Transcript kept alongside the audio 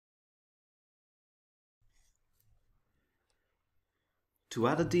To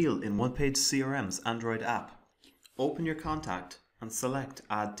add a deal in OnePageCRM's Android app, open your contact and select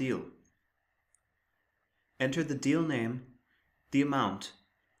Add Deal. Enter the deal name, the amount,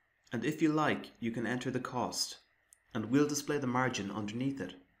 and if you like, you can enter the cost, and we'll display the margin underneath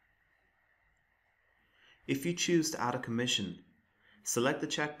it. If you choose to add a commission, select the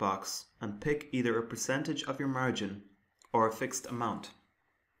checkbox and pick either a percentage of your margin or a fixed amount.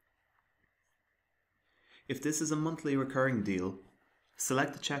 If this is a monthly recurring deal,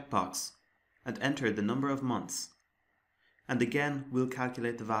 select the checkbox and enter the number of months, and again we'll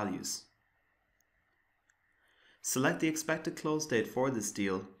calculate the values. Select the expected close date for this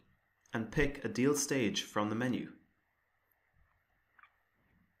deal and pick a deal stage from the menu.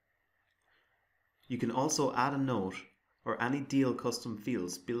 You can also add a note or any deal custom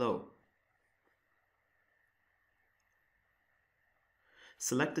fields below.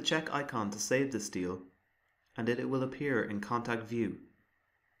 Select the check icon to save this deal and it will appear in Contact View.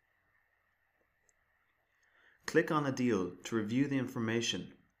 Click on a deal to review the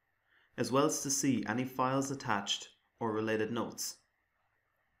information, as well as to see any files attached or related notes.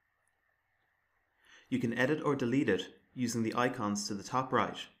 You can edit or delete it using the icons to the top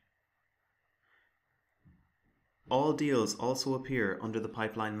right. All deals also appear under the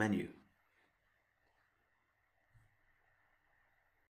pipeline menu.